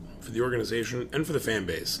for the organization and for the fan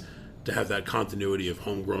base to have that continuity of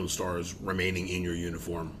homegrown stars remaining in your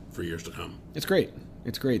uniform for years to come? It's great.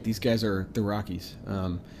 It's great. These guys are the Rockies.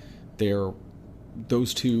 They're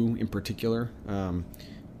those two in particular.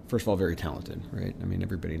 First of all, very talented, right? I mean,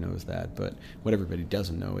 everybody knows that. But what everybody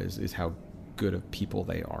doesn't know is how good of people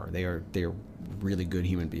they are. They are really good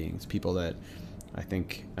human beings. People that I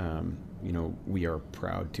think we are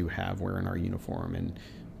proud to have wearing our uniform, and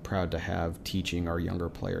proud to have teaching our younger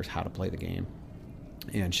players how to play the game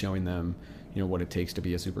and showing them what it takes to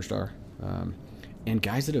be a superstar. And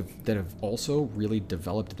guys that have also really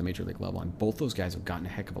developed at the major league level, and both those guys have gotten a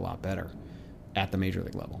heck of a lot better at the major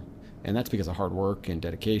league level. And that's because of hard work and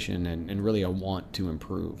dedication and really a want to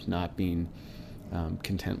improve, not being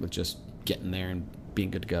content with just getting there and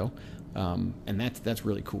being good to go. And that's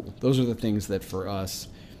really cool. Those are the things that for us,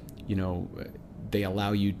 they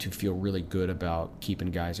allow you to feel really good about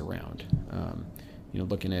keeping guys around.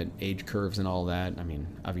 Looking at age curves and all that, I mean,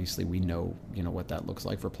 obviously we know, what that looks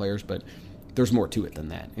like for players, but there's more to it than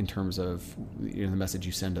that in terms of the message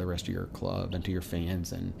you send to the rest of your club and to your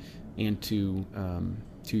fans and to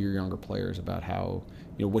your younger players about how,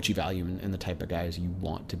 what you value and the type of guys you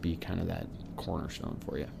want to be kind of that cornerstone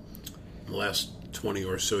for you. In the last 20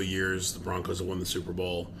 or so years, the Broncos have won the Super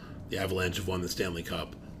Bowl. The Avalanche have won the Stanley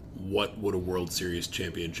Cup. What would a World Series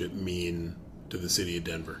championship mean to the city of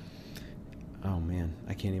Denver? Oh, man,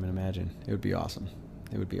 I can't even imagine. It would be awesome.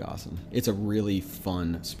 It would be awesome. It's a really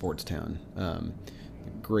fun sports town.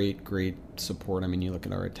 Great support. I mean, you look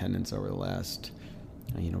at our attendance over the last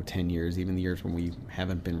 10 years, even the years when we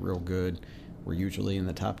haven't been real good, we're usually in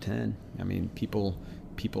the top 10. I mean, people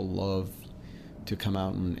love to come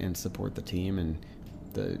out and support the team, and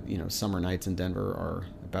the summer nights in Denver are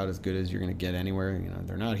about as good as you're going to get anywhere.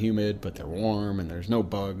 They're not humid, but they're warm, and there's no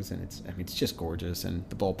bugs, and it's just gorgeous. And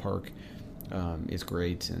the ballpark is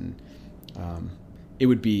great, and it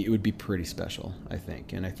would be pretty special, I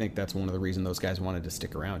think. And I think that's one of the reasons those guys wanted to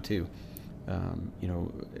stick around too.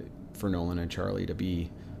 For Nolan and Charlie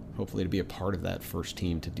hopefully to be a part of that first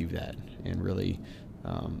team to do that and really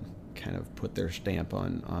kind of put their stamp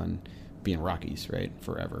on being Rockies, right,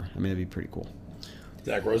 forever. I mean, it'd be pretty cool.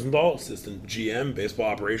 Zach Rosenthal, Assistant GM, Baseball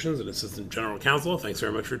Operations, and Assistant General Counsel, thanks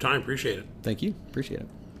very much for your time. Appreciate it. Thank you. Appreciate it.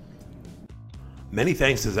 Many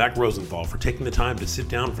thanks to Zach Rosenthal for taking the time to sit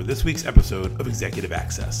down for this week's episode of Executive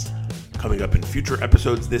Access. Coming up in future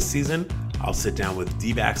episodes this season, I'll sit down with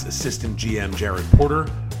D-backs Assistant GM Jared Porter,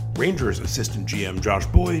 Rangers Assistant GM Josh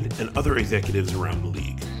Boyd, and other executives around the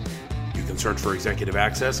league. You can search for Executive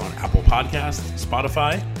Access on Apple Podcasts,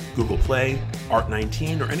 Spotify, Google Play,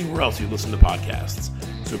 Art19, or anywhere else you listen to podcasts.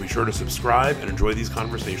 So be sure to subscribe and enjoy these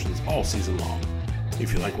conversations all season long.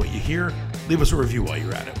 If you like what you hear, leave us a review while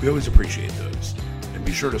you're at it. We always appreciate those. And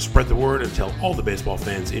be sure to spread the word and tell all the baseball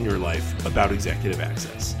fans in your life about Executive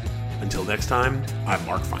Access. Until next time, I'm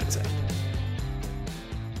Mark Feinsand.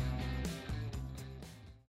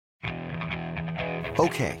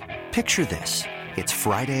 Okay, picture this. It's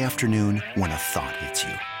Friday afternoon when a thought hits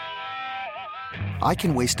you. I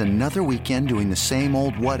can waste another weekend doing the same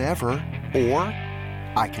old whatever, or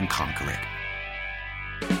I can conquer it.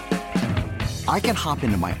 I can hop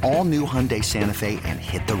into my all-new Hyundai Santa Fe and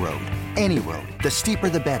hit the road. Any road. The steeper,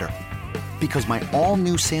 the better. Because my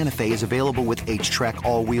all-new Santa Fe is available with H-Track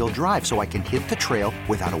all-wheel drive, so I can hit the trail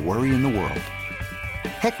without a worry in the world.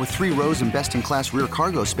 Heck, with 3 rows and best-in-class rear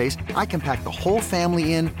cargo space, I can pack the whole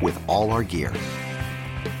family in with all our gear.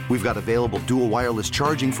 We've got available dual wireless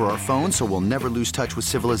charging for our phones, so we'll never lose touch with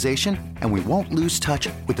civilization, and we won't lose touch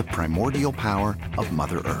with the primordial power of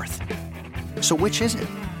Mother Earth. So which is it?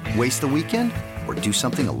 Waste the weekend or do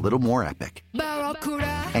something a little more epic?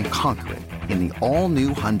 And conquer it in the all-new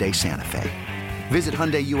Hyundai Santa Fe. Visit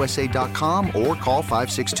HyundaiUSA.com or call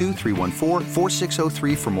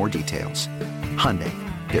 562-314-4603 for more details. Hyundai,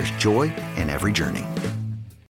 there's joy in every journey.